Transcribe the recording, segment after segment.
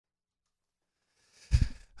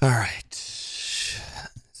All right.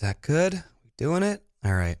 Is that good? Doing it?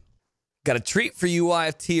 All right. Got a treat for you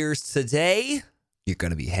IFTers today. You're going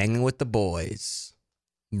to be hanging with the boys.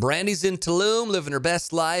 Brandy's in Tulum, living her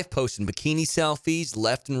best life, posting bikini selfies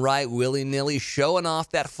left and right, willy-nilly, showing off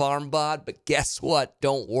that farm bod. But guess what?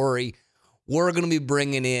 Don't worry. We're going to be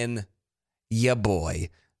bringing in ya boy,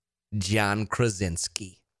 John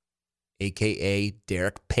Krasinski, a.k.a.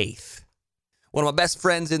 Derek Paith. One of my best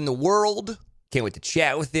friends in the world. Can't wait to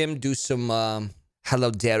chat with him, do some, hello,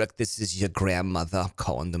 Derek, this is your grandmother. I'm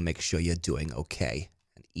calling to make sure you're doing okay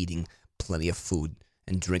and eating plenty of food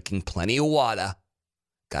and drinking plenty of water.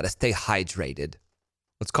 Gotta stay hydrated.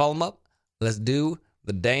 Let's call him up. Let's do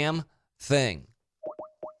the damn thing.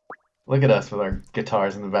 Look at us with our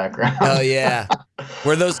guitars in the background. Oh, yeah.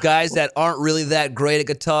 We're those guys that aren't really that great at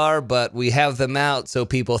guitar, but we have them out so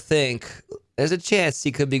people think there's a chance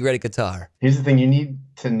he could be great at guitar. Here's the thing. You need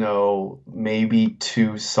to know maybe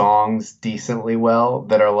 2 songs decently well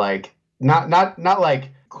that are like, not like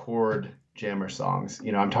chord jammer songs.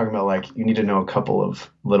 You know, I'm talking about like, you need to know a couple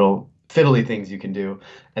of little fiddly things you can do,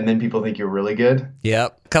 and then people think you're really good.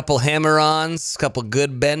 Yep. Couple hammer-ons, couple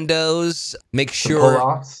good bendos. Make sure.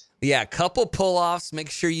 Pull-offs. Yeah, couple pull-offs.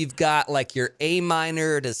 Make sure you've got like your A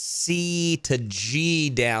minor to C to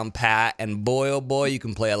G down pat, and boy, oh boy, you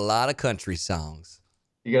can play a lot of country songs.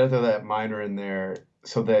 You gotta throw that minor in there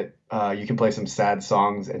so that you can play some sad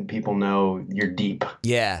songs and people know you're deep.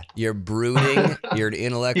 Yeah, you're brooding, you're an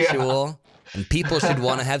intellectual, and people should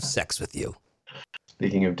want to have sex with you.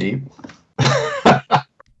 Speaking of deep.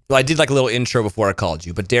 Well, I did like a little intro before I called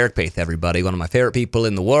you, but Derek Paith, everybody, one of my favorite people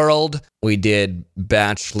in the world. We did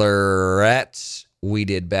Bachelorette. We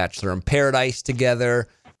did Bachelor in Paradise together.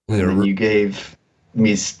 And you gave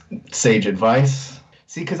me sage advice.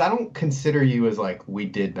 See, because I don't consider you as like, we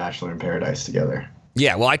did Bachelor in Paradise together.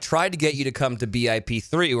 Yeah, well, I tried to get you to come to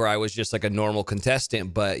BIP3 where I was just like a normal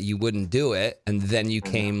contestant, but you wouldn't do it, and then you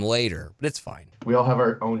came later. But it's fine. We all have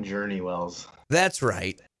our own journey, Wells. That's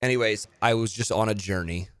right. Anyways, I was just on a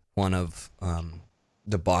journey, one of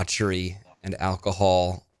debauchery and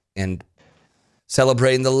alcohol and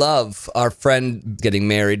celebrating the love. Our friend getting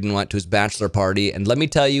married and went to his bachelor party. And let me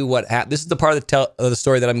tell you what happened. This is the part of the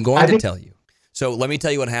story that I'm going to tell you. So let me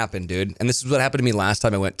tell you what happened, dude. And this is what happened to me last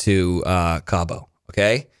time I went to Cabo,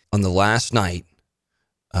 okay? On the last night,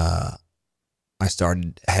 I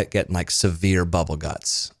started getting like severe bubble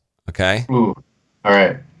guts, okay? Ooh, all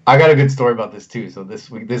right. I got a good story about this too. So this is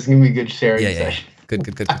going to be a good sharing session.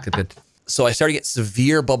 Good. So I started to get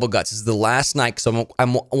severe bubble guts. This is the last night. So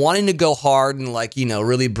I'm wanting to go hard and like, you know,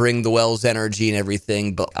 really bring the Wells energy and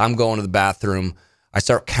everything. But I'm going to the bathroom. I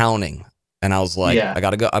start counting. And I was like, I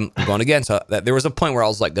got to go. I'm going again. So there was a point where I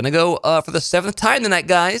was like, going to go for the 7th time tonight,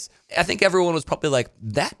 guys. I think everyone was probably like,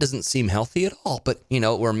 that doesn't seem healthy at all. But, you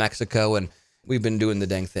know, we're in Mexico and we've been doing the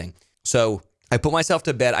dang thing. So I put myself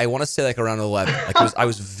to bed. I want to say like around 11. Like I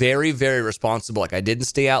was very, very responsible. Like I didn't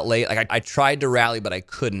stay out late. Like I tried to rally, but I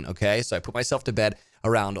couldn't. Okay. So I put myself to bed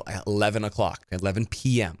around 11 o'clock, 11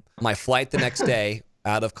 p.m. My flight the next day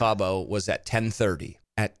out of Cabo was at 10:30.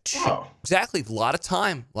 Exactly. A lot of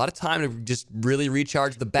time to just really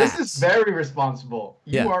recharge the bats. This is very responsible.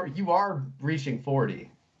 You are reaching 40.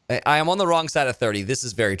 I am on the wrong side of 30. This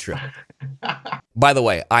is very true. By the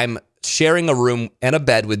way, I'm sharing a room and a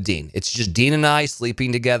bed with Dean. It's just Dean and I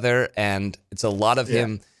sleeping together, and it's a lot of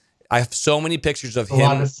him. I have so many pictures of him. A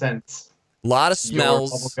lot of scents. A lot of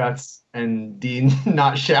smells. Your bubble guts and Dean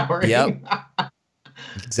not showering. Yep.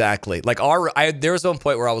 Exactly. Like there was one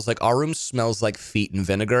point where I was like, our room smells like feet and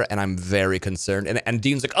vinegar, and I'm very concerned. And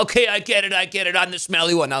Dean's like, okay, I get it. I'm the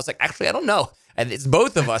smelly one. And I was like, actually, I don't know. And it's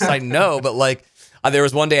both of us, I know, but like, there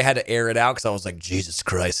was one day I had to air it out because I was like, Jesus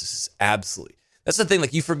Christ, this is absolutely. That's the thing.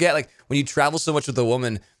 Like you forget, like when you travel so much with a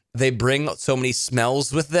woman, they bring so many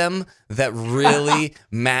smells with them that really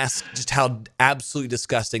mask just how absolutely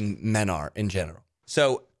disgusting men are in general.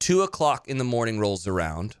 So 2:00 in the morning rolls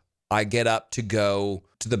around. I get up to go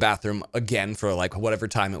to the bathroom again for like whatever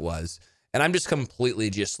time it was. And I'm just completely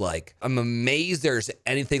just like, I'm amazed there's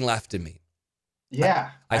anything left in me.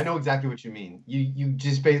 Yeah, I know exactly what you mean. You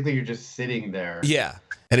just basically, you're just sitting there. Yeah.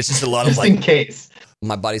 And it's just a lot just of like, in case.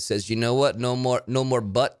 My body says, you know what? No more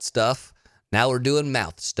butt stuff. Now we're doing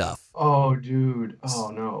mouth stuff. Oh, dude.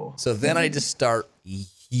 Oh, no. So then I just start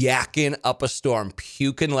yakking up a storm,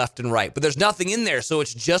 puking left and right. But there's nothing in there. So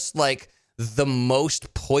it's just like the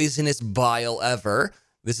most poisonous bile ever.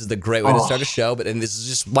 This is the great way to start a show, and this is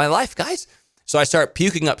just my life, guys. So I start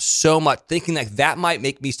puking up so much, thinking like that might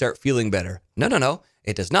make me start feeling better. No.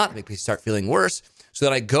 It does not make me start feeling worse. So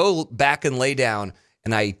then I go back and lay down,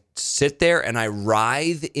 and I sit there and I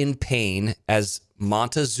writhe in pain as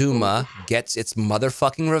Montezuma gets its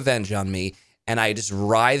motherfucking revenge on me, and I just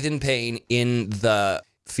writhe in pain in the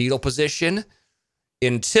fetal position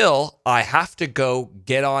until I have to go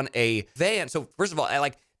get on a van. So first of all, at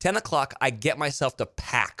like 10 o'clock, I get myself to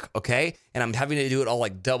pack, okay? And I'm having to do it all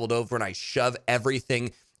like doubled over, and I shove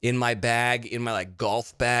everything in my bag, in my like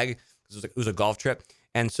golf bag. It was a golf trip.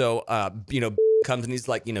 And so, comes and he's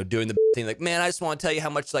like, doing the thing like, man, I just want to tell you how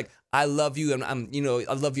much like I love you, and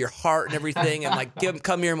I love your heart and everything. And like,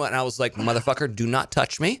 come here. And I was like, motherfucker, do not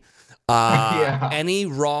touch me. Any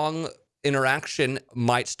wrong interaction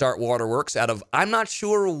might start waterworks out of, I'm not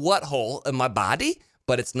sure what hole in my body,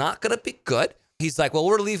 but it's not going to be good. He's like, well,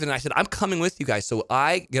 we're leaving. And I said, I'm coming with you guys. So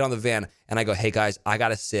I get on the van and I go, hey guys, I got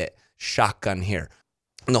to sit shotgun here.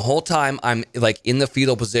 And the whole time I'm like in the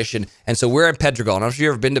fetal position. And so we're in Pedregal. And I'm sure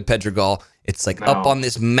you've ever been to Pedregal. It's like up on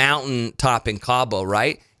this mountain top in Cabo,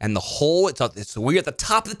 right? And the whole, so we're at the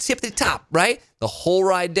top of the tip of the top, right? The whole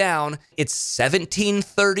ride down, it's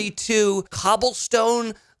 1732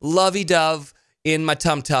 cobblestone lovey-dove in my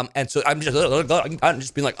tum-tum. And so I'm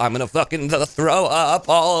just being like, I'm going to fucking throw up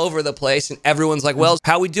all over the place. And everyone's like, well,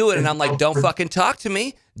 how we doing? And I'm like, don't fucking talk to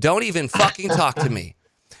me. Don't even fucking talk to me.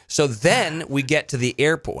 So then we get to the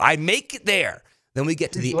airport. I make it there. Then we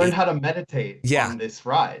get to you learn how to meditate on this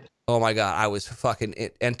ride. Oh my God, I was fucking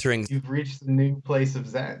entering. You've reached the new place of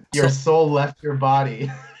Zen. Your soul left your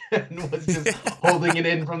body and was just holding it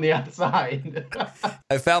in from the outside.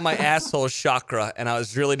 I found my asshole chakra, and I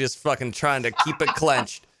was really just fucking trying to keep it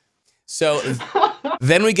clenched. So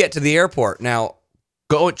then we get to the airport. Now,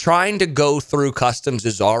 trying to go through customs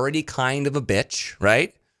is already kind of a bitch,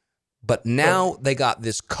 right? But now they got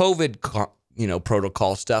this COVID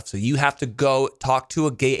protocol stuff. So you have to go talk to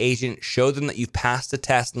a gay agent, show them that you've passed the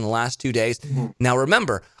test in the last 2 days. Mm-hmm. Now,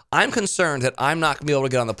 remember, I'm concerned that I'm not going to be able to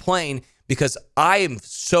get on the plane because I am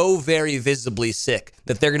so very visibly sick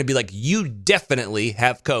that they're going to be like, you definitely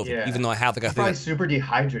have COVID, even though I have like I'm probably super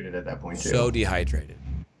dehydrated at that point, too. So dehydrated.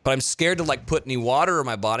 But I'm scared to like put any water in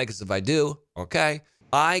my body because if I do, okay.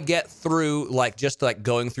 I get through just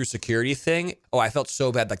going through security thing. Oh, I felt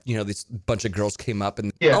so bad. Like, this bunch of girls came up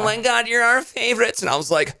and, oh my God, you're our favorites. And I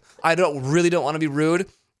was like, I don't want to be rude,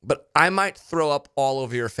 but I might throw up all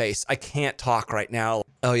over your face. I can't talk right now.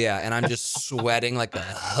 Oh yeah. And I'm just sweating like a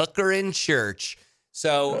hooker in church.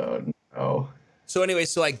 So, So anyway,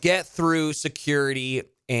 so I get through security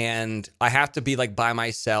and I have to be like by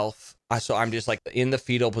myself. So I'm just like in the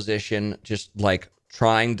fetal position, just like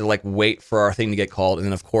trying to like wait for our thing to get called. And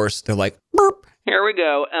then of course they're like, burp. Here we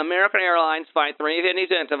go. American Airlines Flight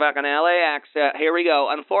 350 to fucking LAX. Here we go.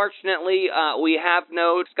 Unfortunately, we have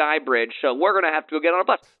no sky bridge, so we're going to have to go get on a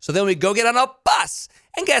bus. So then we go get on a bus.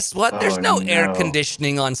 And guess what? There's no air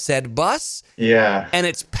conditioning on said bus. Yeah. And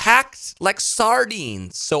it's packed like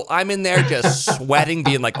sardines. So I'm in there just sweating,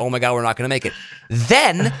 being like, oh my God, we're not going to make it.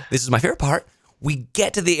 Then, this is my favorite part, we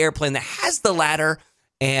get to the airplane that has the ladder,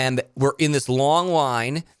 and we're in this long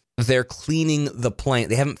line. They're cleaning the plane.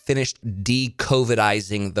 They haven't finished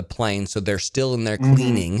de-COVIDizing the plane, so they're still in there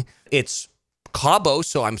cleaning. Mm-hmm. It's Cabo,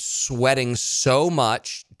 so I'm sweating so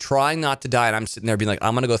much, trying not to die, and I'm sitting there being like,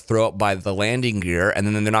 I'm going to go throw up by the landing gear, and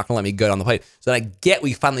then they're not going to let me go on the plane. So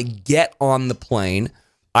we finally get on the plane.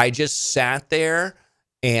 I just sat there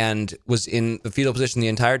and was in the fetal position the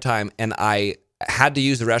entire time, and I had to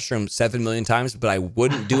use the restroom 7 million times, but I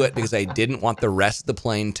wouldn't do it because I didn't want the rest of the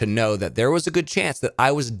plane to know that there was a good chance that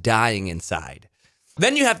I was dying inside.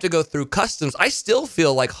 Then you have to go through customs. I still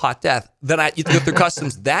feel like hot death. Then you have to go through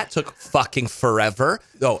customs. That took fucking forever.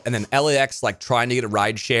 Oh, and then LAX, like trying to get a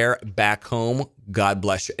ride share back home. God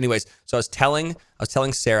bless you. Anyways, so I was telling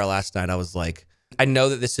Sarah last night, I was like, I know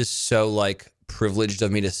that this is so like privileged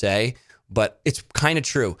of me to say, but it's kind of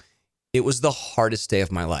true. It was the hardest day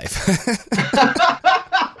of my life.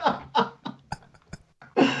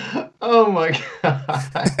 Oh my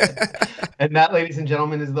God. And that, ladies and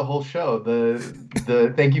gentlemen, is the whole show.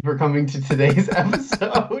 The thank you for coming to today's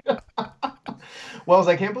episode. Wells,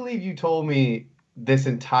 I can't believe you told me this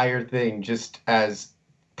entire thing just as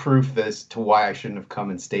proof as to why I shouldn't have come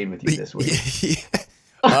and stayed with you this week.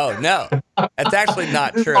 Oh, no. That's actually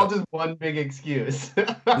not this true. It's all just one big excuse.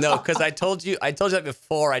 No, because I told you that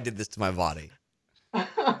before I did this to my body.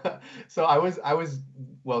 So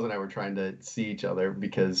Wells and I were trying to see each other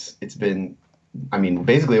because it's been,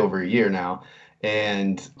 basically over a year now,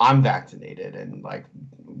 and I'm vaccinated and like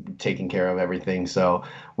taking care of everything. So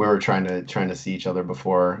we were trying to see each other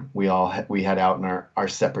before we head out in our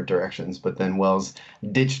separate directions. But then Wells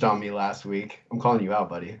ditched on me last week. I'm calling you out,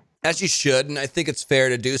 buddy. As you should, and I think it's fair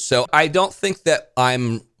to do so. I don't think that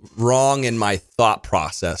I'm wrong in my thought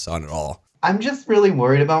process on it all. I'm just really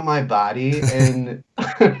worried about my body, and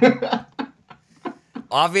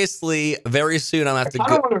Obviously, very soon I'll have to I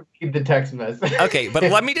go. don't want to read the text message. Okay, but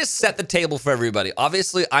let me just set the table for everybody.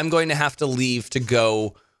 Obviously, I'm going to have to leave to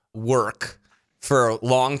go work for a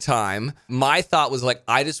long time. My thought was like,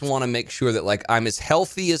 I just want to make sure that like I'm as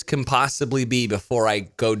healthy as can possibly be before I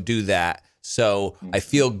go do that. So I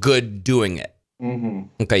feel good doing it. Mm-hmm.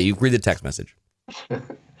 Okay, you read the text message.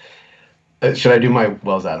 Should I do my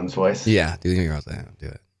Wells Adams voice? Yeah, do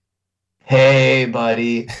it. Hey,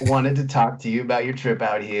 buddy. Wanted to talk to you about your trip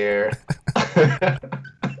out here.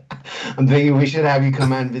 I'm thinking we should have you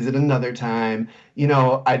come out and visit another time. You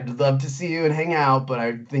know, I'd love to see you and hang out, but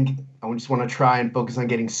I think I just want to try and focus on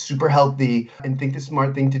getting super healthy and think the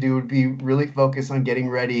smart thing to do would be really focus on getting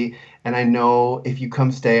ready. And I know if you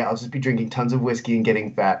come stay, I'll just be drinking tons of whiskey and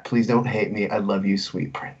getting fat. Please don't hate me. I love you,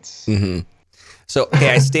 sweet prince. Mm-hmm. So,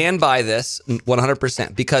 okay, I stand by this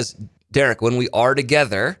 100% because, Derek, when we are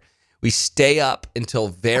together, we stay up until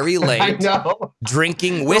very late I know.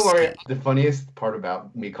 drinking whiskey. Don't worry. The funniest part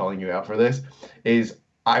about me calling you out for this is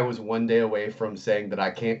I was one day away from saying that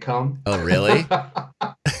I can't come. Oh, really?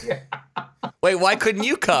 Yeah. Wait, why couldn't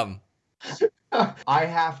you come? I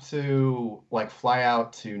have to like fly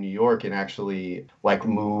out to New York and actually like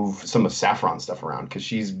move some of Saffron's stuff around because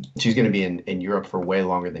she's going to be in Europe for way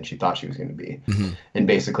longer than she thought she was going to be, and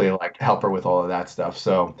basically like help her with all of that stuff.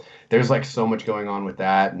 So there's like so much going on with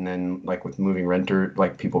that, and then like with moving renter,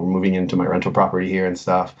 like people moving into my rental property here and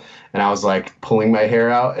stuff. And I was like pulling my hair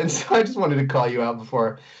out, and so I just wanted to call you out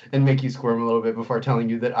before and make you squirm a little bit before telling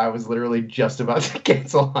you that I was literally just about to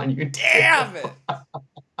cancel on you. Damn it!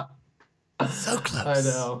 So close. I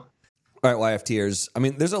know. All right, YFTers. I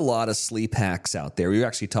mean, there's a lot of sleep hacks out there. We were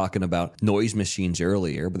actually talking about noise machines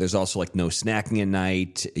earlier, but there's also like no snacking at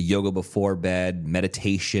night, yoga before bed,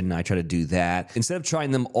 meditation. I try to do that. Instead of trying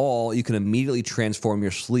them all, you can immediately transform your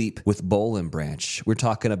sleep with Boll & Branch. We're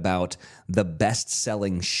talking about the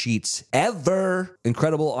best-selling sheets ever.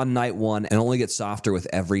 Incredible on night one and only get softer with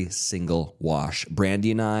every single wash. Brandy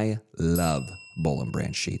and I love Boll &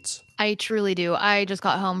 Branch sheets. I truly do. I just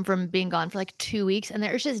got home from being gone for like 2 weeks, and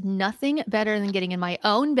there's just nothing better than getting in my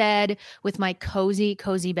own bed with my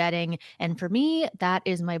cozy bedding. And for me, that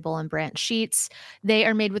is my Boll & Branch sheets. They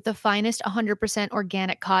are made with the finest 100%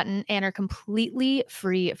 organic cotton and are completely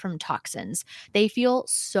free from toxins. They feel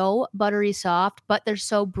so buttery soft, but they're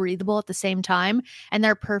so breathable at the same time, and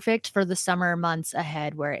they're perfect for the summer months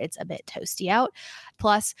ahead where it's a bit toasty out.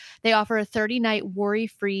 Plus, they offer a 30-night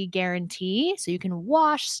worry-free guarantee, so you can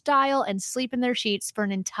wash, style, and sleep in their sheets for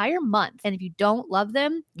an entire month. And if you don't love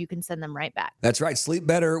them, you can send them right back. That's right. Sleep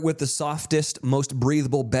better with the softest, most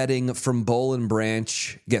breathable bedding from Boll &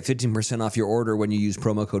 Branch. Get 15% off your order when you use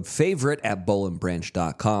promo code FAVORITE at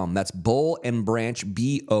bollandbranch.com. That's Boll & Branch,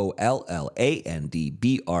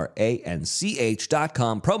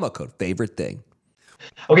 BOLLANDBRANCH.com. Promo code FAVORITE thing.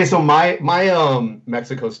 Okay, so my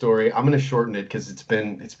Mexico story, I'm gonna shorten it because it's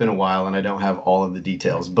been a while and I don't have all of the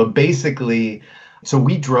details. But basically, so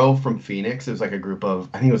we drove from Phoenix. It was like a group of,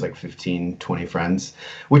 I think it was like 15, 20 friends,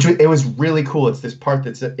 it was really cool. It's this part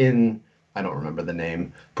that's in, I don't remember the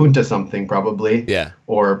name, Punta something probably. Yeah.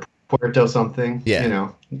 Or Puerto something. Yeah. You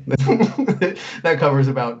know, that covers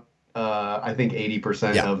about, I think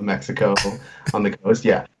 80% of Mexico on the coast.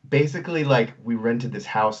 Yeah. Basically, like, we rented this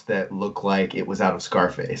house that looked like it was out of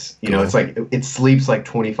Scarface. You know, it's like, it sleeps like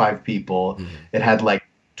 25 people. Mm-hmm. It had like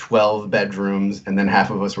 12 bedrooms, and then half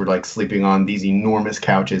of us were like sleeping on these enormous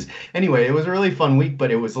couches. Anyway, it was a really fun week,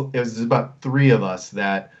 but it was about 3 of us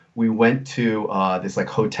that we went to this like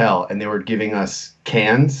hotel, and they were giving us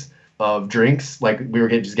cans of drinks. Like, we were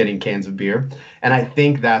just getting cans of beer. And I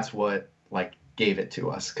think that's what like gave it to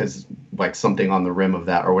us, because like something on the rim of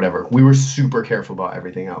that or whatever. We were super careful about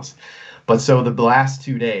everything else. But so the last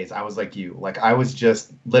 2 days, I was like you. Like, I was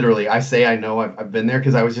just literally, I say I know I've been there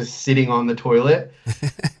because I was just sitting on the toilet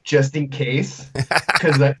just in case.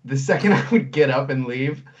 Because the second I would get up and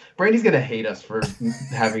leave, Brandy's going to hate us for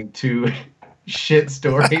having 2 shit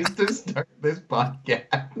stories to start this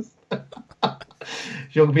podcast.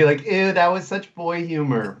 She'll be like, ew, that was such boy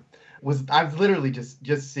humor. I was literally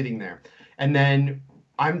just sitting there. And then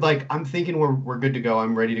I'm thinking we're good to go.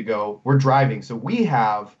 I'm ready to go. We're driving. So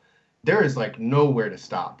there is like nowhere to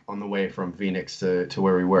stop on the way from Phoenix to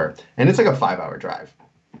where we were. And it's like a 5-hour drive.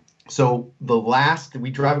 So we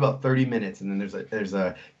drive about 30 minutes, and then there's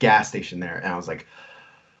a gas station there. And I was like,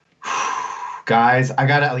 guys,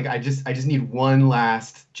 I just need one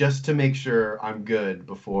last, just to make sure I'm good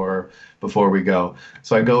before we go.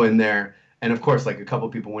 So I go in there, and of course, like, a couple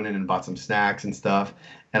people went in and bought some snacks and stuff.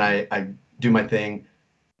 And I do my thing.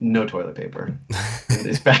 no toilet paper in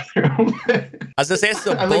this bathroom. I was gonna say it's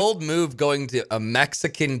a I like- bold move going to a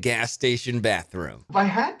Mexican gas station bathroom. I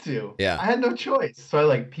had to. Yeah. I had no choice. So I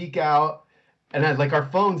like peek out, and I like our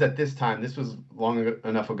phones at this time. This was long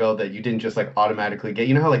enough ago that you didn't just like automatically get.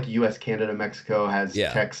 You know how like U.S., Canada, Mexico has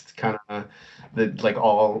Yeah. text kind of the like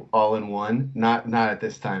all in one. Not at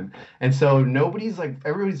this time. And so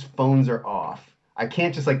everybody's phones are off. I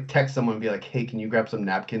can't just like text someone and be like, hey, can you grab some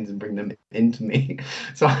napkins and bring them into me?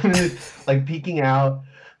 So I'm like peeking out,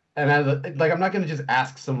 and I'm not gonna just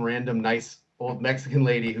ask some random nice old Mexican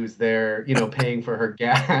lady who's there, paying for her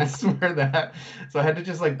gas for that. So I had to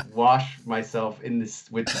just like wash myself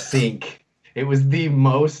with the sink. It was the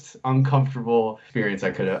most uncomfortable experience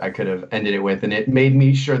I could have ended it with, and it made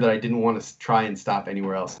me sure that I didn't want to try and stop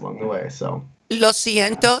anywhere else along the way. So Lo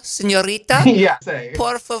siento, señorita. yeah, say.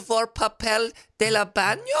 Por favor, papel de la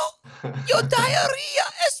baño. Your diarrhea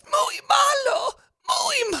es muy malo.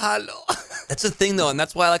 Muy malo. That's the thing, though, and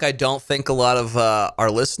that's why, like, I don't think a lot of our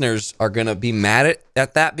listeners are gonna be mad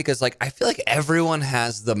at that, because, like, I feel like everyone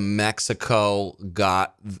has the Mexico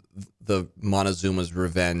got the Montezuma's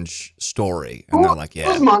revenge story, and they're like, yeah,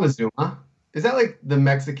 Who's Montezuma? Is that like the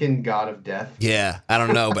Mexican god of death? yeah, I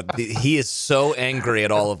don't know, but he is so angry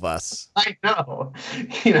at all of us. I know.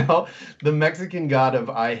 The Mexican god of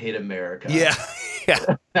I hate America. Yeah,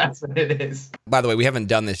 yeah. That's what it is. By the way, we haven't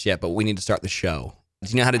done this yet, but we need to start the show. Do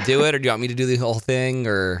you know how to do it, or do you want me to do the whole thing,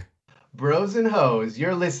 or? Bros and Hoes,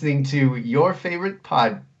 you're listening to your favorite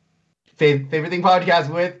thing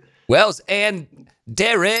podcast with Wells and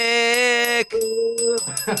Derek. Did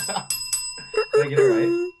I get it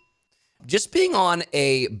right? Just being on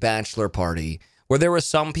a bachelor party where there were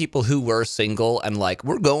some people who were single and like,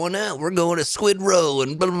 we're going out, we're going to Squid Row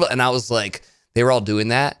and blah, blah, blah. And I was like, they were all doing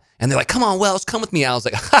that. And they're like, come on, Wells, come with me. I was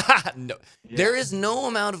like, no. Yeah. There is no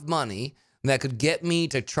amount of money that could get me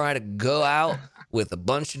to try to go out with a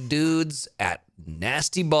bunch of dudes at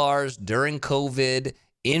nasty bars during COVID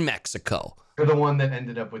in Mexico. You're the one that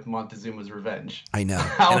ended up with Montezuma's revenge. I know.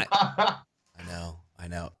 And I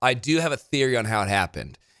know. I do have a theory on how it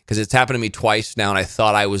happened, because it's happened to me twice now, and I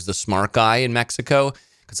thought I was the smart guy in Mexico,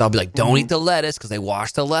 because I'll be like, don't eat the lettuce, because they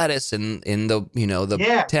wash the lettuce in the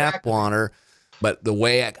tap exactly. water. But the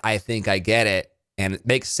way I think I get it, and it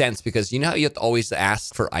makes sense, because you know how you have to always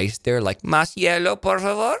ask for ice there, like, más hielo, por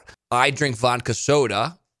favor? I drink vodka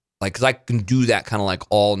soda, like, because I can do that kind of like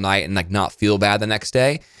all night and like not feel bad the next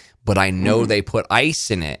day. But I know they put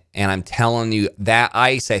ice in it, and I'm telling you, that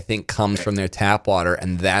ice, I think, comes from their tap water,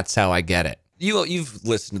 and that's how I get it. You've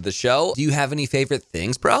listened to the show. Do you have any favorite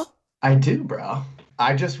things, bro? I do, bro.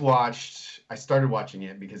 I started watching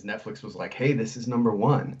it because Netflix was like, hey, this is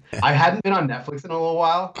 #1. I hadn't been on Netflix in a little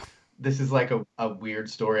while. This is like a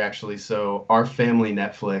weird story, actually. So our family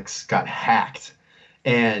Netflix got hacked,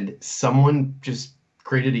 and someone just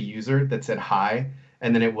created a user that said hi,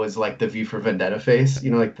 and then it was like the V for Vendetta face,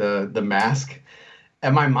 like the mask.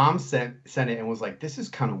 And my mom sent it and was like, this is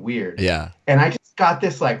kind of weird. Yeah. And I just got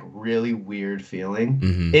this like really weird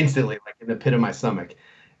feeling instantly, like in the pit of my stomach.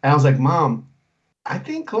 And I was like, Mom, I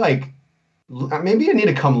think like maybe I need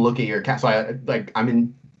to come look at your cat. So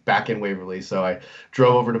I'm back in Waverly. So I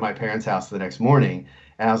drove over to my parents' house the next morning,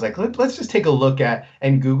 and I was like, let's just take a look at,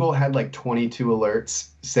 and Google had like 22 alerts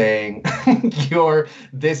saying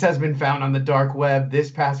this has been found on the dark web. This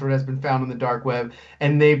password has been found on the dark web.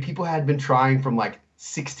 And people had been trying from like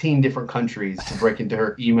 16 different countries to break into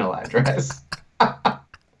her email address.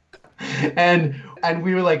 and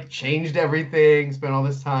we were like, changed everything, spent all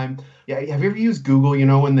this time. Yeah. Have you ever used Google,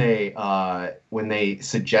 when they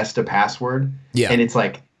suggest a password? Yeah. And it's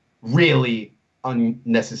like really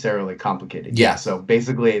unnecessarily complicated. Yeah. Yeah. So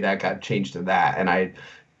basically that got changed to that, and I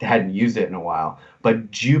hadn't used it in a while. But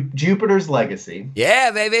Jupiter's Legacy. Yeah,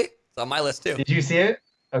 baby. It's on my list too. Did you see it?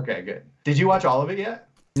 Okay, good. Did you watch all of it yet?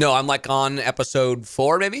 No, I'm like on episode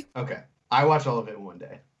 4, maybe. Okay. I watched all of it in one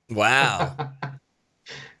day. Wow.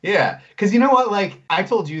 Yeah. Because you know what? Like, I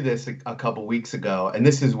told you this a couple weeks ago, and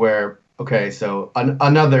this is where, okay, so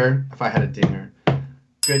another, if I had a dinger,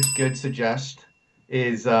 good suggest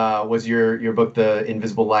was your book, The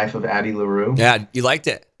Invisible Life of Addie LaRue. Yeah, you liked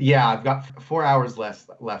it. Yeah, I've got 4 hours left.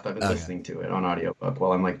 I've been listening to it on audiobook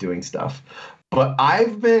while I'm like doing stuff. But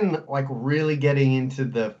I've been like really getting into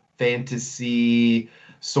the fantasy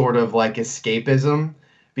sort of like escapism,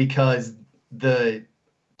 because the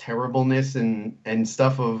terribleness and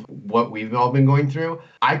stuff of what we've all been going through,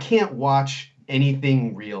 I can't watch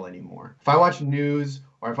anything real anymore. If I watch news,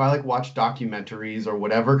 or if I like watch documentaries or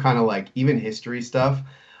whatever kind of like even history stuff,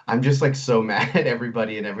 I'm just like so mad at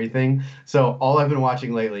everybody and everything. So all I've been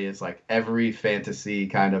watching lately is like every fantasy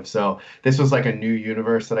kind of. So this was like a new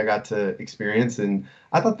universe that I got to experience, and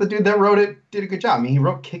I thought the dude that wrote it did a good job. I mean, he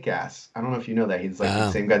wrote Kick-Ass. I don't know if you know that. He's like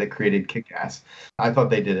the same guy that created Kick-Ass. I thought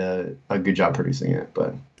they did a good job producing it.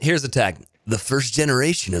 But here's the tag. The first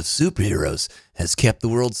generation of superheroes has kept the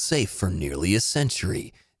world safe for nearly a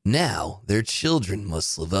century. Now, their children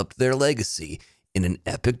must live up to their legacy in an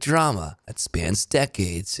epic drama that spans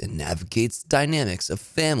decades and navigates the dynamics of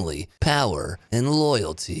family, power, and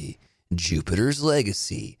loyalty. Jupiter's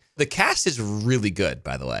Legacy. The cast is really good,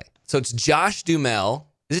 by the way. So it's Josh Duhamel.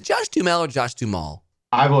 Is it Josh Duhamel or Josh Duhamel?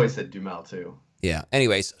 I've always said Duhamel too. Yeah.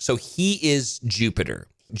 Anyways, so he is Jupiter.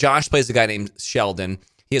 Josh plays a guy named Sheldon.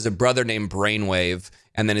 He has a brother named Brainwave,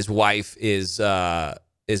 and then his wife is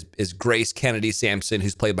Grace Kennedy Sampson,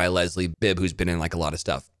 who's played by Leslie Bibb, who's been in like a lot of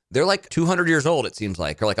stuff. They're like 200 years old, it seems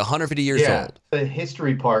like, or like 150 years old. The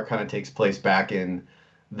history part kind of takes place back in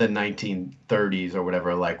the 1930s or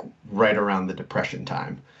whatever, like right around the Depression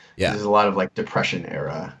time. Yeah. There's a lot of like Depression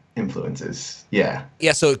era influences. Yeah.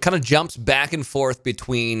 Yeah, so it kind of jumps back and forth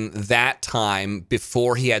between that time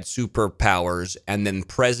before he had superpowers and then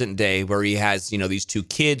present day where he has, these two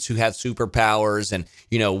kids who have superpowers, and,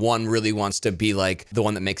 one really wants to be like the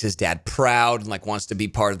one that makes his dad proud and like wants to be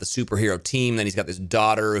part of the superhero team. Then he's got this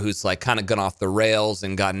daughter who's like kind of gone off the rails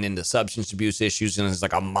and gotten into substance abuse issues and is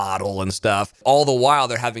like a model and stuff. All the while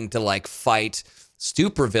they're having to like fight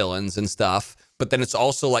supervillains and stuff. But then it's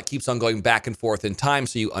also like keeps on going back and forth in time,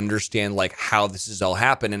 so you understand like how this has all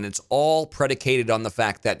happened. And it's all predicated on the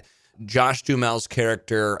fact that Josh Duhamel's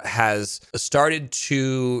character has started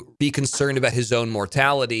to be concerned about his own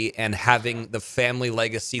mortality and having the family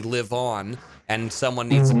legacy live on, and someone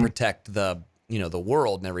needs to protect the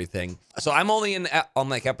world and everything. So I'm only on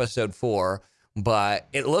like episode 4, but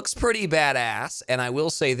it looks pretty badass. And I will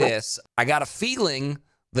say this, I got a feeling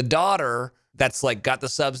the daughter that's like got the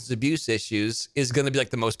substance abuse issues is going to be like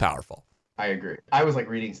the most powerful. I agree. I was like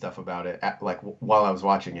reading stuff about it while I was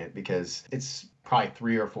watching it, because it's probably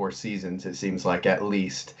 3 or 4 seasons, it seems like, at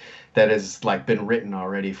least, that has like been written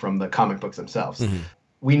already from the comic books themselves. Mm-hmm.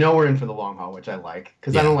 We know we're in for the long haul, which I like,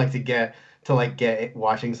 because I don't like to get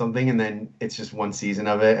watching something and then it's just one season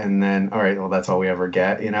of it and then all right, well, that's all we ever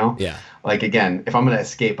get, Yeah. Like, again, if I'm gonna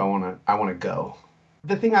escape, I wanna go.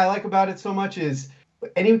 The thing I like about it so much is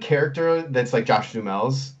any character that's like Josh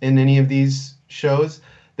Duhamel's in any of these shows,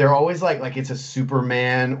 they're always like it's a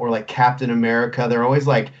Superman or like Captain America. They're always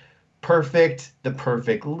like perfect, the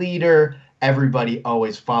perfect leader. Everybody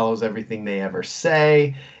always follows everything they ever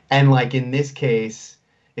say. And like in this case,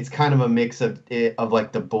 it's kind of a mix of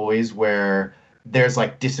like The Boys, where there's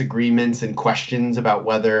like disagreements and questions about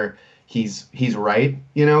whether he's right,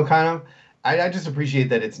 kind of. I just appreciate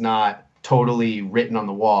that it's not totally written on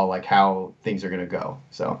the wall, like how things are going to go.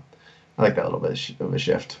 So I like that little bit of a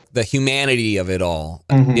shift. The humanity of it all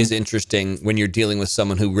is interesting when you're dealing with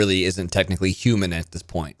someone who really isn't technically human at this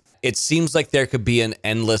point. It seems like there could be an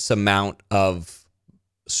endless amount of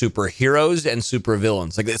superheroes and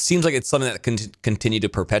supervillains. Like, it seems like it's something that can continue to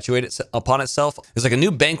perpetuate upon itself. There's like a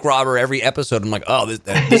new bank robber every episode. I'm like, oh,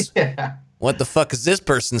 this yeah. What the fuck is this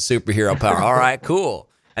person's superhero power? All right, cool.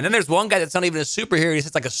 And then there's one guy that's not even a superhero. He's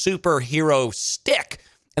just like a superhero stick,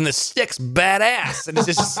 and the stick's badass, and it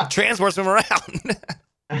just transports him around.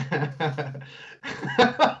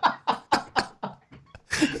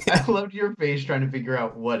 I loved your face trying to figure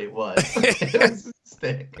out what it was. It was a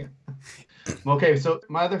stick. Okay, so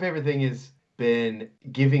my other favorite thing has been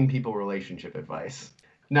giving people relationship advice.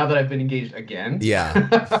 Now that I've been engaged again.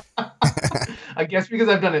 Yeah. I guess because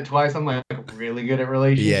I've done it twice, I'm like really good at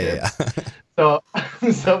relationships. Yeah.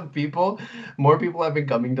 So more people have been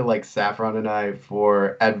coming to like Saffron and I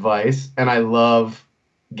for advice, and I love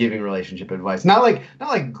giving relationship advice. Not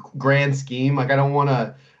like grand scheme. Like I don't want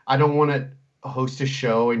to host a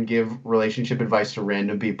show and give relationship advice to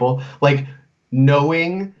random people. Like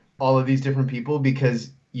knowing all of these different people,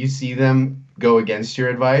 because you see them go against your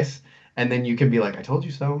advice, and then you can be like, I told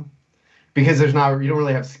you so. Because you don't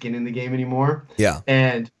really have skin in the game anymore. Yeah.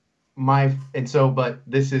 But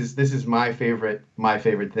this is my favorite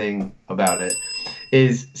thing about it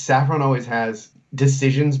is Saffron always has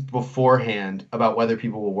decisions beforehand about whether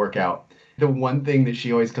people will work out. The one thing that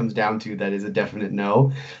she always comes down to that is a definite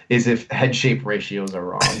no is if head shape ratios are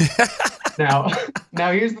wrong. Now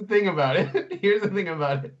here's the thing about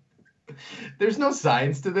it. There's no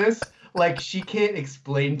science to this. Like, she can't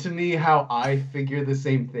explain to me how I figure the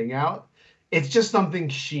same thing out. It's just something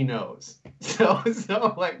she knows. So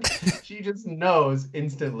like she just knows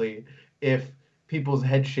instantly if people's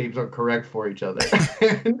head shapes are correct for each other.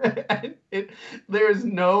 There is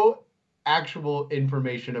no actual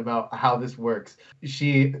information about how this works.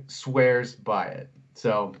 She swears by it.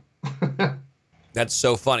 So That's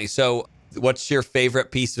so funny. So what's your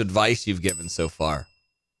favorite piece of advice you've given so far?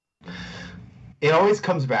 it always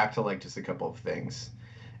comes back to like just a couple of things.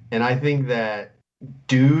 And I think that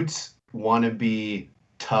dudes want to be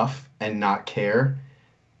tough and not care,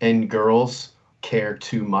 and girls care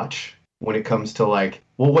too much when it comes to like,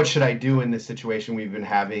 well, what should I do in this situation? We've been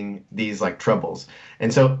having these like troubles.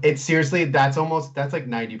 And so it's seriously, that's like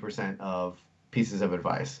 90% of pieces of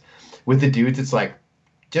advice. With the dudes, it's like,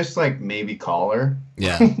 just like maybe call her.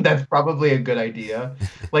 Yeah. That's probably a good idea.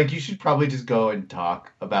 Like you should probably just go and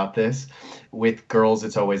talk about this. With girls,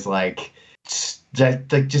 it's always like,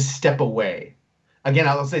 just step away. Again,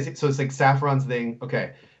 I'll say, so it's like Saffron's thing.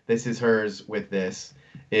 Okay, this is hers with this.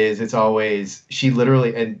 It's always, she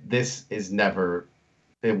literally, and this is never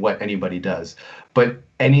what anybody does, but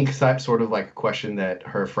any sort of like question that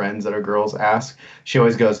her friends that are girls ask, she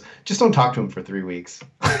always goes, just don't talk to him for 3 weeks.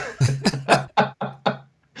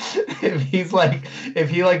 if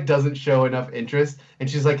he doesn't show enough interest, and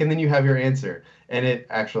she's like, and then you have your answer. And it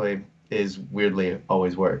actually is weirdly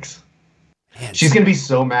always works. Man, she's going to be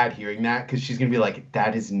so mad hearing that, because she's going to be like,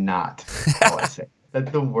 that is not how I say.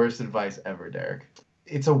 That's the worst advice ever, Derek.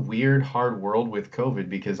 It's a weird, hard world with COVID,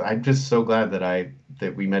 because I'm just so glad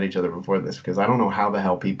that we met each other before this, because I don't know how the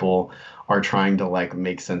hell people are trying to like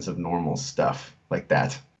make sense of normal stuff like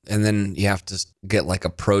that. And then you have to get like a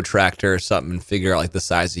protractor or something and figure out like the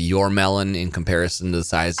size of your melon in comparison to the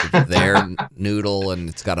size of their noodle, and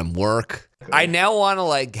it's got to work. I now want to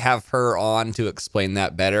like have her on to explain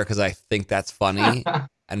that better, because I think that's funny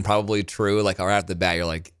and probably true. Like right off the bat, you're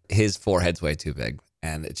like, his forehead's way too big,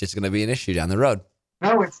 and it's just going to be an issue down the road.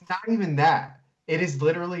 No, it's not even that. It is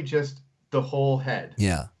literally just the whole head.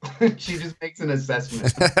 Yeah. She just makes an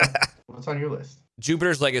assessment. What's on your list?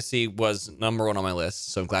 Jupiter's Legacy was number 1 on my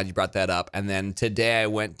list, so I'm glad you brought that up. And then today I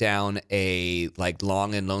went down a like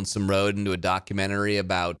long and lonesome road into a documentary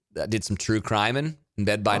about, did some true crime in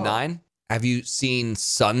Bed by Nine. Have you seen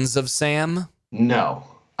Sons of Sam? No,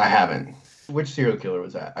 I haven't. Which serial killer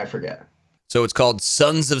was that? I forget. So it's called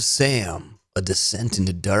Sons of Sam, A Descent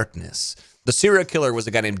into Darkness. The serial killer was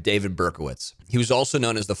a guy named David Berkowitz. He was also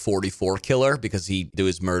known as the 44 killer because he did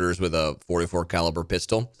his murders with a 44 caliber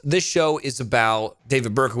pistol. This show is about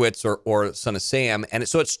David Berkowitz or Son of Sam. And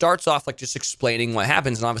so it starts off like just explaining what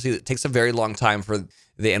happens. And obviously it takes a very long time for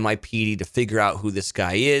the NYPD to figure out who this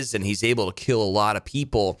guy is. And he's able to kill a lot of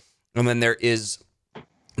people. And then there is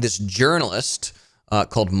this journalist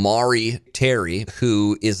called Maury Terry,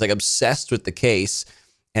 who is like obsessed with the case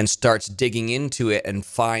and starts digging into it and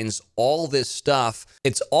finds all this stuff.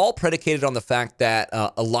 It's all predicated on the fact that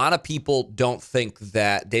a lot of people don't think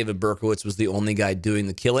that David Berkowitz was the only guy doing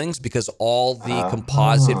the killings, because all the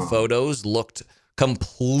composite photos looked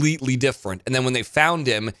completely different. And then when they found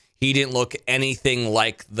him, he didn't look anything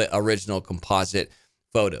like the original composite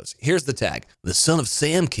photos. Here's the tag. The Son of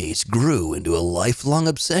Sam case grew into a lifelong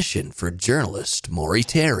obsession for journalist Maury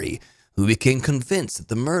Terry, who became convinced that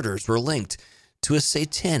the murders were linked to a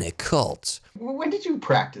satanic cult. When did you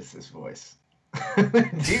practice this voice?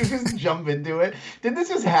 Did you just jump into it? Did this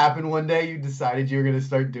just happen one day? You decided you were going to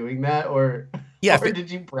start doing that, or did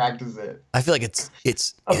you practice it? I feel like it's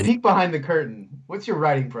a peek behind the curtain. What's your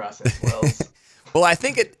writing process, Wells? Well, I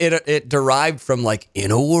think it derived from like, in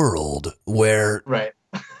a world where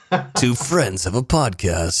two friends have a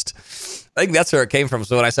podcast. I think that's where it came from.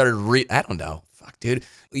 So when I started I don't know. Fuck, dude.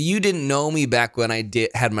 You didn't know me back when I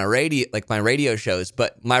had my radio shows,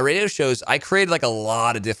 but my radio shows, I created like a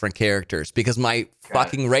lot of different characters because my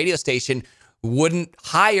fucking radio station wouldn't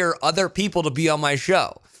hire other people to be on my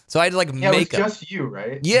show. So I had to like make it was just you,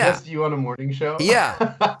 right? Yeah. Just you on a morning show?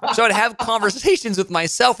 Yeah. So I'd have conversations with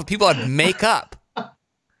myself with people I'd make up.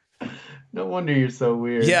 No wonder you're so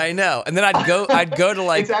weird. Yeah, I know. And then I'd go to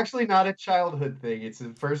like... It's actually not a childhood thing. It's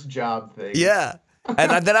a first job thing. Yeah.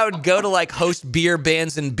 And then I would go to like host beer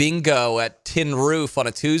bands and bingo at Tin Roof on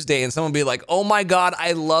a Tuesday, and someone would be like, oh my God,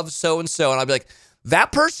 I love so-and-so. And I'd be like,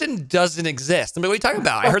 that person doesn't exist. I'm like, what are you talking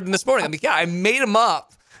about? I heard them this morning. I'm like, yeah, I made them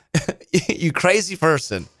up. You crazy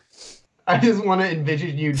person. I just want to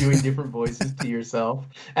envision you doing different voices to yourself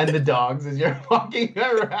and the dogs as you're walking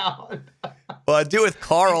around. Well, I do with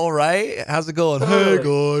Carl, right? How's it going? Hey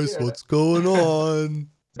guys, what's going on?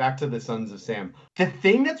 Back to the Sons of Sam. The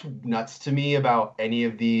thing that's nuts to me about any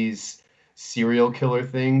of these serial killer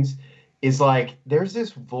things is like there's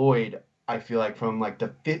this void, I feel like, from like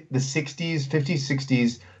the 60s, 50s,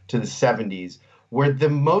 60s to the 70s where the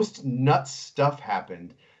most nuts stuff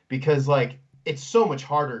happened, because like it's so much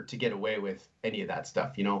harder to get away with any of that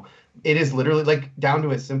stuff. You know, it is literally like down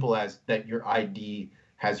to as simple as that your ID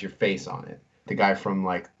has your face on it. The guy from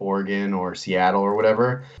like Oregon or Seattle or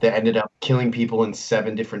whatever that ended up killing people in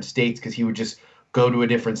 7 different states because he would just go to a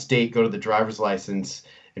different state, go to the driver's license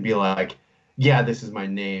and be like, yeah, this is my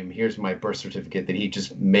name. Here's my birth certificate that he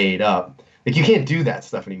just made up. Like, you can't do that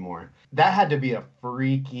stuff anymore. That had to be a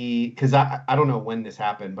freaky, because I don't know when this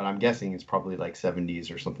happened, but I'm guessing it's probably like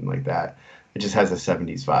 70s or something like that. It just has a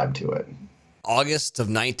 70s vibe to it. August of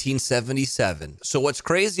 1977. So what's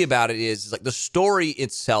crazy about it is like the story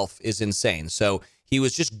itself is insane. So he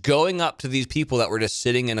was just going up to these people that were just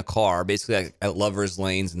sitting in a car, basically like at lovers'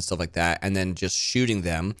 lanes and stuff like that, and then just shooting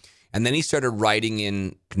them. And then he started writing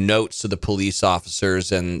in notes to the police officers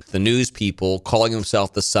and the news people, calling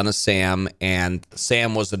himself the Son of Sam. And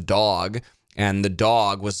Sam was a dog, and the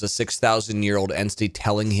dog was a 6,000-year-old entity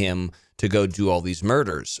telling him to go do all these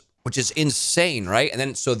murders, which is insane, right? And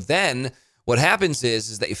then what happens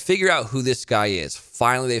is they figure out who this guy is.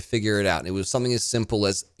 Finally, they figure it out. And it was something as simple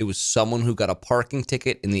as it was someone who got a parking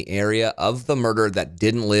ticket in the area of the murder that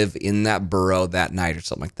didn't live in that borough that night or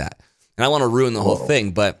something like that. And I want to ruin the whole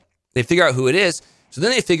thing, but they figure out who it is. So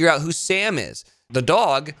then they figure out who Sam is. The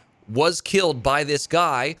dog was killed by this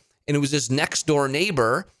guy, and it was his next door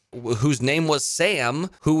neighbor whose name was Sam,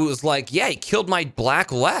 who was like, yeah, he killed my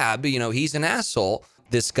black lab. You know, he's an asshole.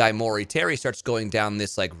 This guy, Maury Terry, starts going down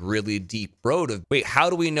this like really deep road of, wait, how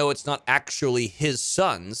do we know it's not actually his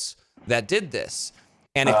sons that did this?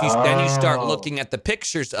 And if then you start looking at the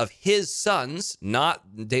pictures of his sons,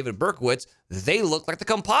 not David Berkowitz, they look like the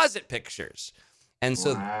composite pictures. And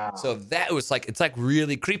so, so that was like, it's like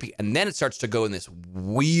really creepy. And then it starts to go in this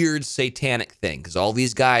weird satanic thing because all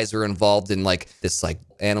these guys are involved in like this like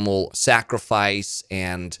animal sacrifice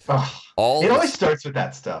and all. It always starts with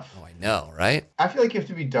that stuff. Oh, I know, right? I feel like you have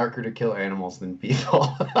to be darker to kill animals than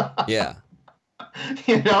people. Yeah.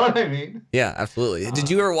 You know what I mean? Yeah, absolutely.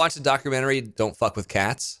 Did you ever watch the documentary Don't Fuck with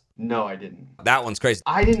Cats? No, I didn't. That one's crazy.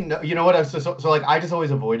 I didn't know. You know what? So like, I just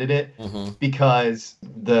always avoided it because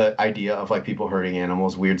the idea of like people hurting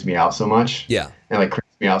animals weirds me out so much. Yeah. And like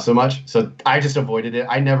creeps me out so much. So I just avoided it.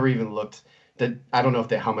 I never even looked. I don't know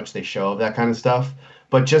if how much they show of that kind of stuff,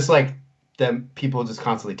 but just like them people just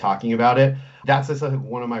constantly talking about it. That's just like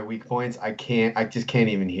one of my weak points. I just can't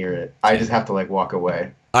even hear it. I just have to like walk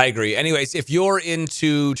away. I agree. Anyways, if you're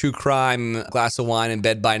into true crime, glass of wine in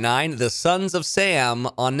bed by 9, The Sons of Sam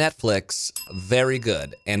on Netflix, very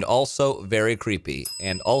good and also very creepy,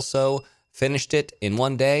 and also finished it in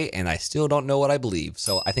one day, and I still don't know what I believe.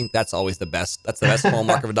 So I think that's always the best. That's the best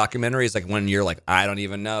hallmark of a documentary is like when you're like, I don't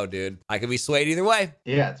even know, dude. I could be swayed either way.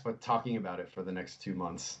 Yeah, it's what talking about it for the next 2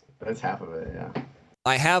 months. That's half of it. Yeah.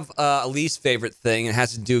 I have a least favorite thing. It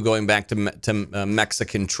has to do going back to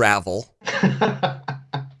Mexican travel.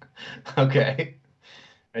 Okay.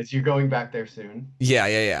 As you're going back there soon.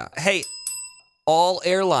 Yeah. Hey, all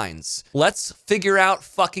airlines, let's figure out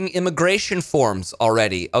fucking immigration forms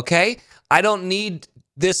already, okay? I don't need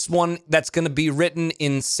this one that's going to be written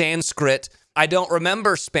in Sanskrit. I don't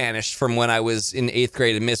remember Spanish from when I was in 8th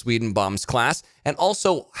grade in Miss Wiedenbaum's class. And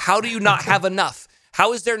also, how do you not have enough?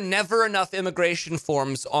 How is there never enough immigration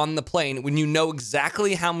forms on the plane when you know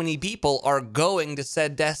exactly how many people are going to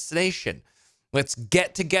said destination? Let's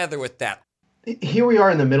get together with that. Here we are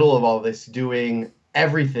in the middle of all this doing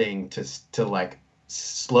everything to like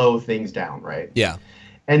slow things down, right? Yeah.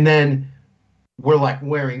 And then we're like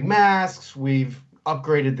wearing masks, we've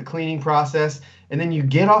upgraded the cleaning process, and then you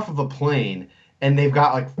get off of a plane and they've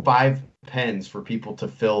got like 5 pens for people to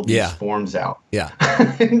fill these forms out. Yeah.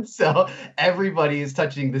 And so everybody is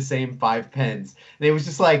touching the same 5 pens. And it was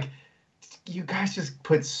just like, you guys just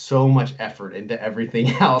put so much effort into everything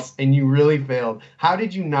else and you really failed. How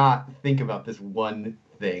did you not think about this one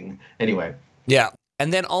thing? Anyway. Yeah.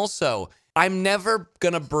 And then also, I'm never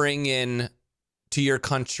going to bring in to your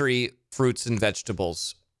country fruits and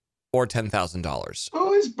vegetables or $10,000.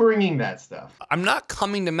 Who is bringing that stuff? I'm not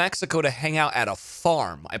coming to Mexico to hang out at a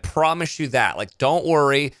farm. I promise you that. Like, don't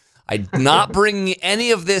worry. I'm not bringing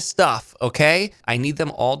any of this stuff, okay? I need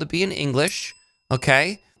them all to be in English,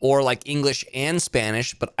 okay? Or like English and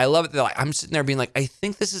Spanish, but I love it. That like, I'm sitting there being like, I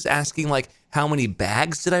think this is asking like, how many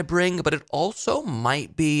bags did I bring? But it also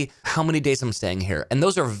might be how many days I'm staying here. And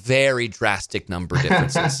those are very drastic number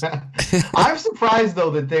differences. I'm surprised though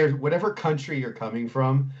that there's whatever country you're coming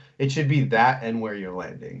from, it should be that and where you're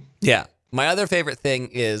landing. Yeah. My other favorite thing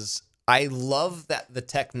is I love that the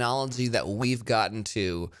technology that we've gotten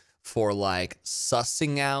to for like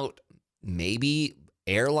sussing out maybe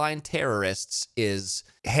airline terrorists is,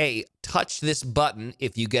 hey, touch this button.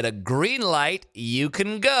 If you get a green light, you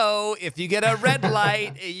can go. If you get a red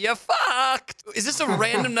light, you fucked. Is this a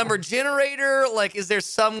random number generator? Like, is there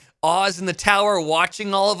some Oz in the tower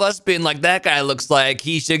watching all of us being like, that guy looks like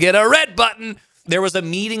he should get a red button? There was a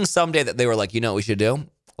meeting someday that they were like, you know what we should do?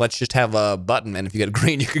 Let's just have a button, and if you get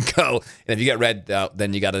green, you can go. And if you get red,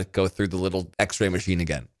 then you got to go through the little x-ray machine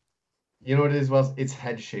again. You know what it is, Wells? It's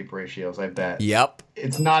head shape ratios, I bet. Yep.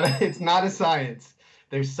 It's not a science.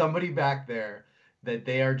 There's somebody back there that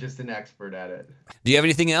they are just an expert at it. Do you have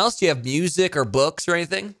anything else? Do you have music or books or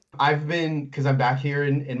anything? I've been, because I'm back here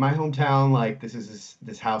in my hometown, like this is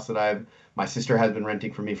this house that my sister has been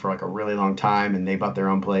renting for me for like a really long time, and they bought their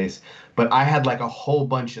own place. But I had like a whole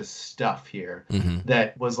bunch of stuff here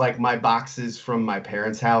that was like my boxes from my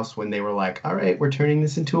parents' house when they were like, all right, we're turning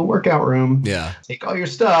this into a workout room. Yeah. Take all your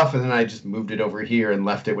stuff. And then I just moved it over here and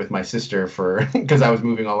left it with my sister because I was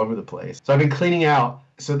moving all over the place. So I've been cleaning out.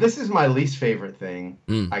 So this is my least favorite thing,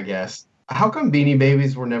 I guess. How come Beanie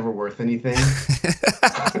Babies were never worth anything?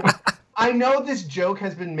 I know this joke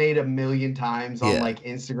has been made a million times on like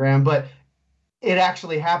Instagram, but it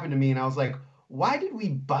actually happened to me, and I was like, why did we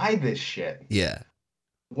buy this shit? Yeah.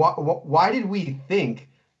 Why did we think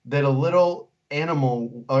that a little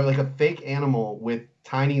animal, or like a fake animal with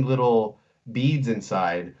tiny little beads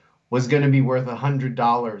inside, was going to be worth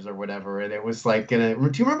 $100 or whatever? And it was like, do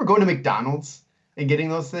you remember going to McDonald's and getting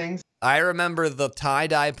those things? I remember the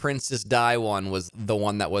tie-dye Princess Di one was the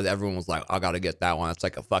one that was, everyone was like, I got to get that one. It's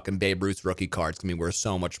like a fucking Babe Ruth rookie card. It's going to be worth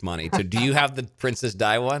so much money. So do you have the Princess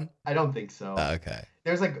Di one? I don't think so. Okay.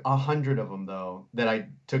 There's like 100 of them, though, that I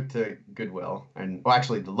took to Goodwill. And well,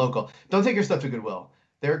 actually, the local. Don't take your stuff to Goodwill.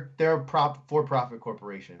 They're a for-profit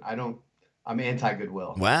corporation. I'm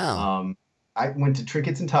anti-Goodwill. Wow. I went to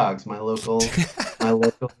Trinkets and Togs, my local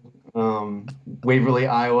Waverly,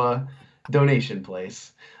 Iowa donation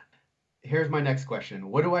place. Here's my next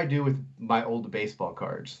question. What do I do with my old baseball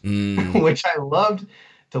cards, which I loved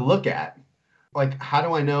to look at? Like, how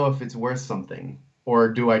do I know if it's worth something? Or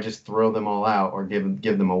do I just throw them all out or give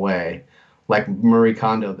them away? Like Marie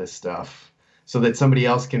Kondo this stuff, so that somebody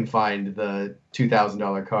else can find the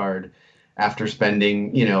 $2,000 card after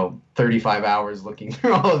spending, 35 hours looking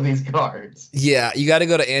through all of these cards. Yeah, you got to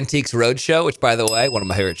go to Antiques Roadshow, which, by the way, one of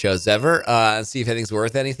my favorite shows ever, and see if anything's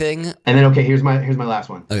worth anything. And then, okay, here's my last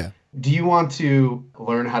one. Okay. Do you want to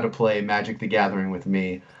learn how to play Magic the Gathering with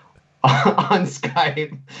me on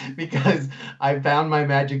Skype? Because I found my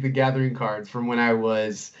Magic the Gathering cards from when I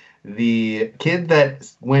was the kid that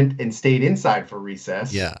went and stayed inside for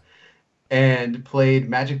recess. Yeah. And played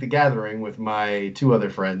Magic the Gathering with my two other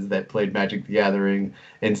friends that played Magic the Gathering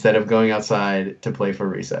instead of going outside to play for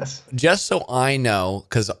recess. Just so I know,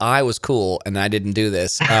 because I was cool and I didn't do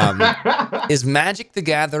this, is Magic the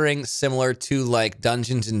Gathering similar to like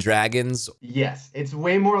Dungeons and Dragons? Yes, it's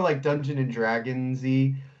way more like Dungeons and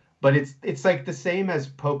Dragons-y, but it's like the same as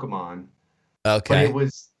Pokemon. Okay. But it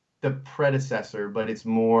was the predecessor, but it's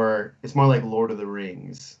more like Lord of the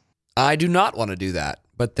Rings. I do not want to do that,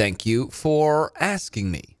 but thank you for asking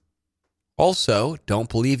me. Also, don't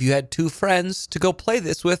believe you had two friends to go play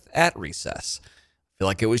this with at recess. I feel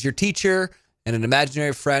like it was your teacher and an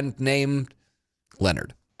imaginary friend named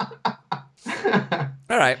Leonard. All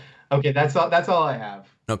right. Okay, that's all I have.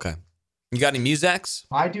 Okay. You got any musecs?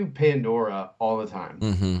 I do Pandora all the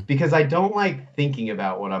time because I don't like thinking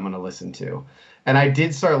about what I'm going to listen to. And I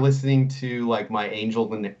did start listening to like my Angels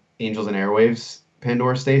and Airwaves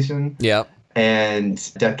Pandora station. Yep.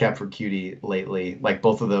 And Death Cab for Cutie lately. Like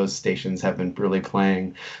both of those stations have been really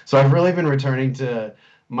playing. So I've really been returning to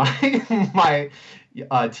my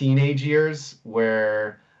teenage years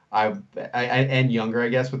where I and younger, I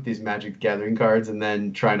guess, with these Magic the Gathering cards, and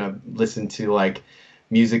then trying to listen to like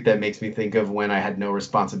music that makes me think of when I had no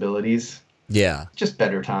responsibilities. Yeah. Just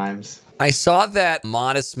better times. I saw that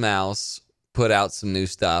Modest Mouse put out some new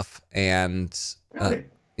stuff, and Really?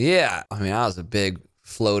 yeah, I mean, I was a big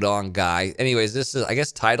Float On guy. Anyways, this is, I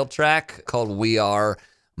guess, title track called We Are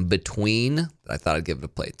Between. I thought I'd give it a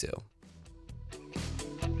play too.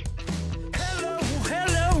 Hello,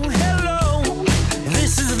 hello, hello.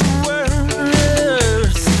 This is the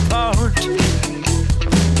worst part.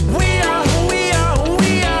 We are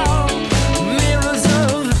mirrors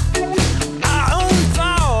of our own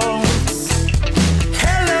thoughts.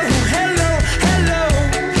 Hello, hello, hello.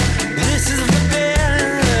 This is the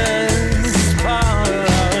best part.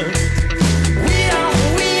 We are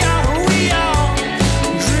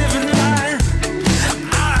driven by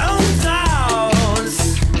our own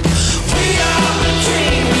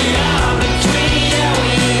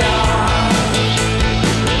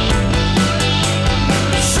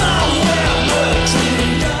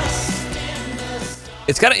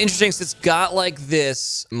It's kind of interesting. It's got like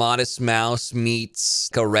this Modest Mouse meets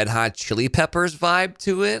a Red Hot Chili Peppers vibe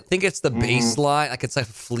to it. I think it's the bass line. Like it's like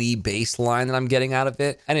a Flea bass line that I'm getting out of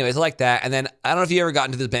it. Anyways, I like that. And then I don't know if you ever got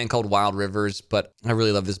into this band called Wild Rivers, but I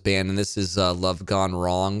really love this band. And this is Love Gone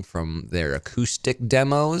Wrong from their acoustic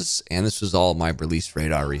demos. And this was all my release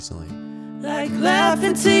radar recently. Like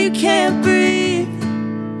laughing till you can't breathe,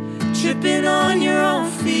 tripping on your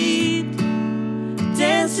own feet,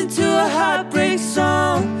 dancing to a heartbreak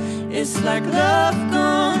song. It's like love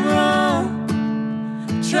gone wrong,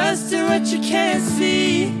 trusting what you can't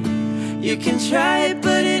see. You can try it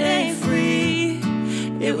but it ain't free.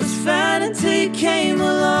 It was fine until you came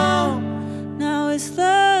along. Now it's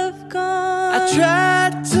love gone. I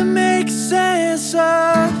tried to make sense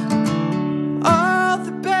of all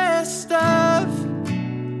the best stuff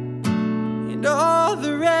and all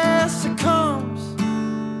the rest that comes.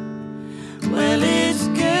 Well, it's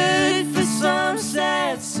good for some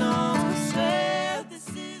sad songs. Well, this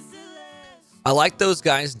is the last. I like those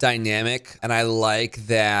guys' dynamic, and I like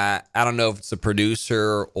that. I don't know if it's a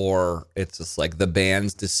producer or it's just like the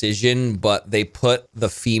band's decision, but they put the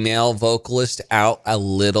female vocalist out a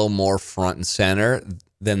little more front and center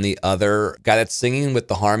than the other guy that's singing with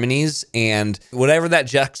the harmonies. And whatever that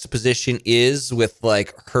juxtaposition is with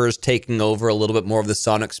like hers taking over a little bit more of the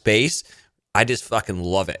sonic space, I just fucking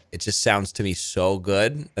love it. It just sounds to me so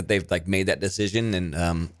good that they've like made that decision.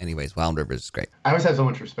 And anyways, Wild Rivers is great. I always have so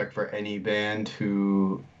much respect for any band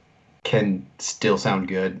who can still sound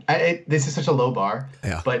good. This is such a low bar,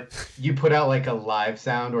 Yeah. but you put out like a live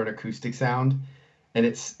sound or an acoustic sound, and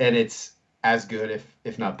it's as good,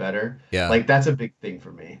 if not better. Yeah. Like that's a big thing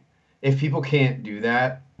for me. If people can't do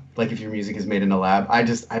that, like if your music is made in a lab, I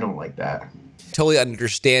don't like that. Totally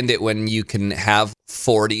understand it when you can have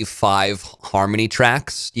 45 harmony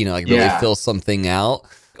tracks, you know, like really Yeah. fill something out.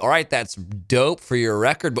 All right, that's dope for your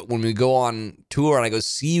record, but when we go on tour and I go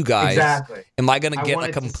see you guys, Exactly. am I going to I get want a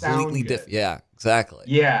it to sound completely good. different? Yeah, exactly.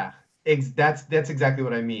 Yeah, that's exactly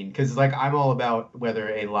what I mean. Because like I'm all about whether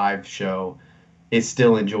a live show is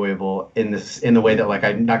still enjoyable in the way that like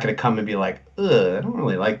I'm not going to come and be like, ugh, I don't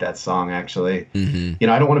really like that song actually. Mm-hmm. You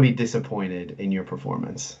know, I don't want to be disappointed in your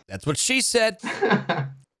performance. That's what she said.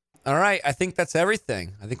 All right, I think that's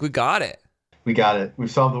everything. I think we got it. We got it.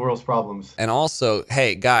 We've solved the world's problems. And also,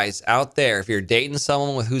 hey, guys out there, if you're dating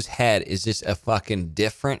someone with whose head is just a fucking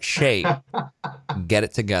different shape, get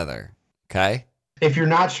it together, okay? If you're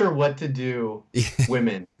not sure what to do,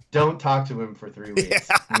 women, don't talk to him for 3 weeks.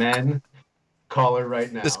 Men, call her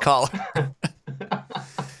right now. Just call her.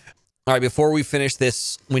 All right, before we finish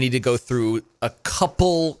this, we need to go through a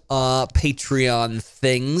couple Patreon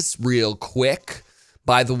things real quick.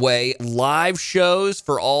 By the way, live shows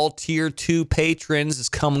for all Tier 2 patrons is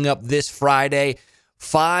coming up this Friday,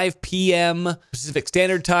 5 p.m. Pacific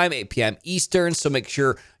Standard Time, 8 p.m. Eastern. So make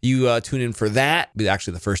sure you tune in for that. It's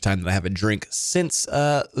actually the first time that I have a drink since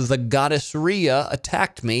the goddess Rhea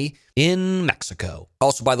attacked me in Mexico.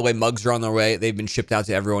 Also, by the way, mugs are on their way. They've been shipped out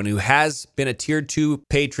to everyone who has been a Tier 2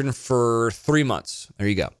 patron for 3 months. There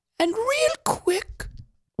you go. And real quick,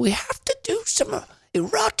 we have to do some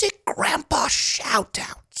erotic grandpa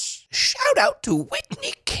shout-outs. Shout out to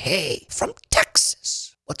Whitney K from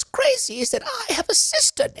Texas. What's crazy is that I have a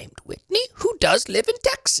sister named Whitney who does live in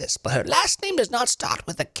Texas, but her last name does not start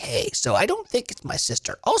with a K, so I don't think it's my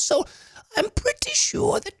sister. Also, I'm pretty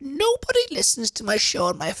sure that nobody listens to my show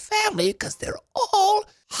in my family because they're all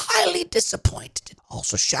highly disappointed.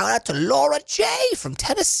 Also, shout out to Laura J from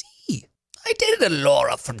Tennessee. I dated a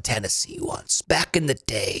Laura from Tennessee once, back in the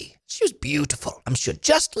day. She was beautiful. I'm sure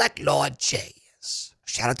just like Laura J is.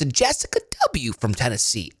 Shout out to Jessica W from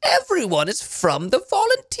Tennessee. Everyone is from the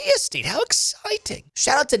volunteer state. How exciting.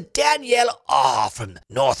 Shout out to Danielle R from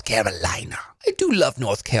North Carolina. I do love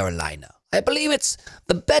North Carolina. I believe it's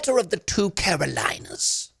the better of the two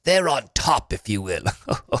Carolinas. They're on top, if you will.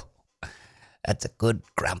 That's a good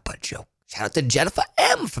grandpa joke. Shout out to Jennifer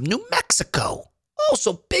M from New Mexico.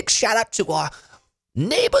 Also, big shout out to our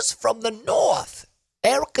neighbors from the north,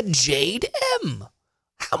 Erica Jade M.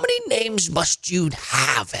 How many names must you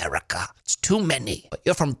have, Erica? It's too many. But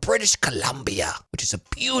you're from British Columbia, which is a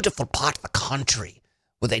beautiful part of the country,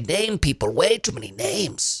 where they name people way too many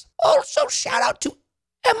names. Also, shout out to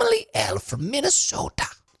Emily L. from Minnesota.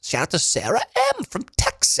 Shout out to Sarah M. from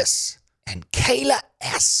Texas. And Kayla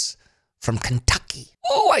S. from Kentucky.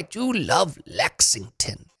 Oh, I do love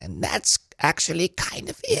Lexington. And that's actually kind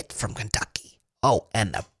of it from Kentucky. Oh,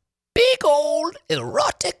 and a big old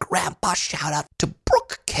erotic grandpa shout out to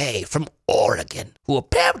Brooke K. from Oregon, who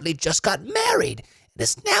apparently just got married and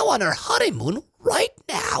is now on her honeymoon right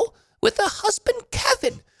now with her husband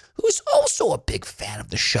Kevin, who is also a big fan of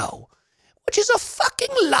the show, which is a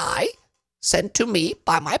fucking lie sent to me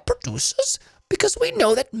by my producers because we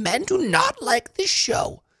know that men do not like this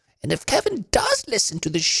show. And if Kevin does listen to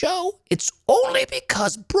the show, it's only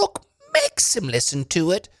because Brooke makes him listen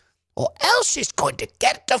to it, or else she's going to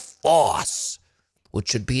get divorced, which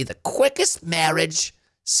should be the quickest marriage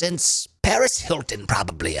since Paris Hilton,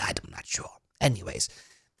 probably. I'm not sure. Anyways,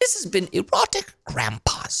 this has been Erotic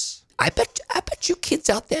Grandpas. I bet you kids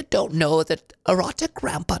out there don't know that Erotic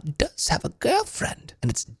Grandpa does have a girlfriend,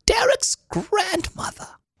 and it's Derek's grandmother.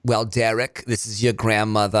 Well, Derek, this is your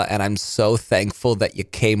grandmother, and I'm so thankful that you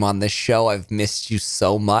came on the show. I've missed you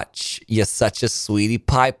so much. You're such a sweetie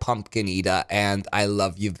pie pumpkin eater, and I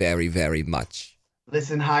love you very, very much.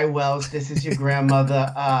 Listen, hi, Wells. This is your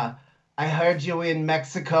grandmother. I heard you in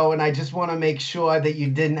Mexico, and I just want to make sure that you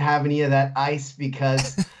didn't have any of that ice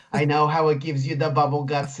because I know how it gives you the bubble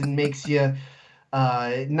guts and makes you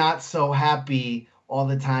not so happy all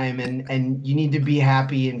the time. And you need to be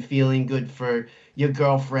happy and feeling good for your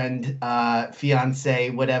girlfriend, fiance,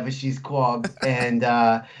 whatever she's called. And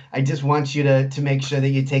I just want you to make sure that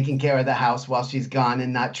you're taking care of the house while she's gone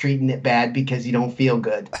and not treating it bad because you don't feel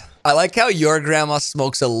good. I like how your grandma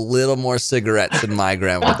smokes a little more cigarettes than my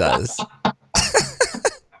grandma does.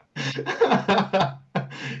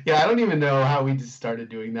 Yeah, I don't even know how we just started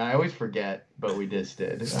doing that. I always forget, but we just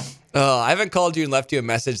did. Oh, I haven't called you and left you a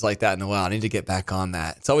message like that in a while. I need to get back on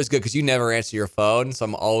that. It's always good because you never answer your phone, so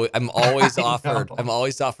I'm always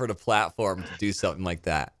offered a platform to do something like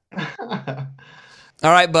that.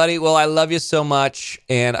 All right, buddy. Well, I love you so much,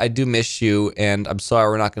 and I do miss you. And I'm sorry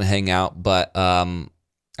we're not going to hang out, but I'm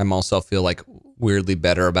also feel like weirdly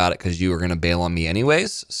better about it because you were going to bail on me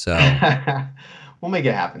anyways. So we'll make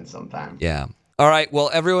it happen sometime. Yeah. All right. Well,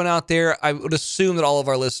 everyone out there, I would assume that all of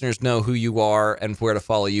our listeners know who you are and where to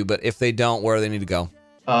follow you. But if they don't, where do they need to go?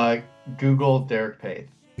 Google Derek Paith.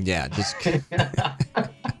 Yeah, just.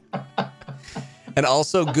 And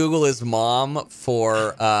also Google his mom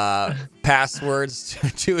for passwords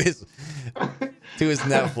to his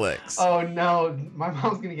Netflix. Oh no, my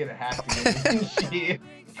mom's gonna get a happy.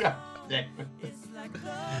 God damn it.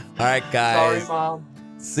 All right, guys. Sorry, Mom.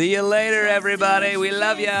 See you later, everybody. We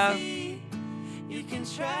love ya. You can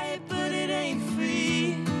try it, but it ain't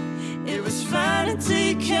free. It was fine until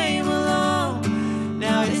you came along.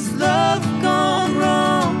 Now it's love gone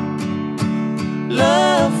wrong.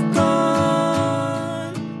 Love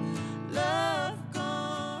gone. Love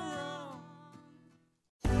gone wrong.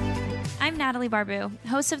 I'm Natalie Barbu,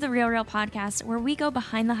 host of the Real Real podcast, where we go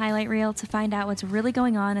behind the highlight reel to find out what's really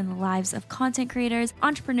going on in the lives of content creators,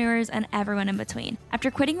 entrepreneurs, and everyone in between.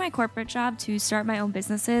 After quitting my corporate job to start my own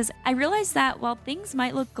businesses, I realized that while things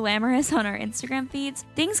might look glamorous on our Instagram feeds,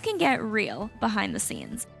 things can get real behind the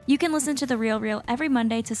scenes. You can listen to The Real Real every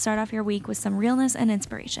Monday to start off your week with some realness and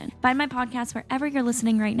inspiration. Find my podcast wherever you're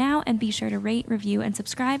listening right now, and be sure to rate, review, and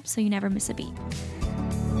subscribe so you never miss a beat.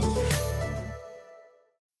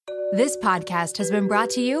 This podcast has been brought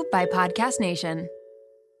to you by Podcast Nation.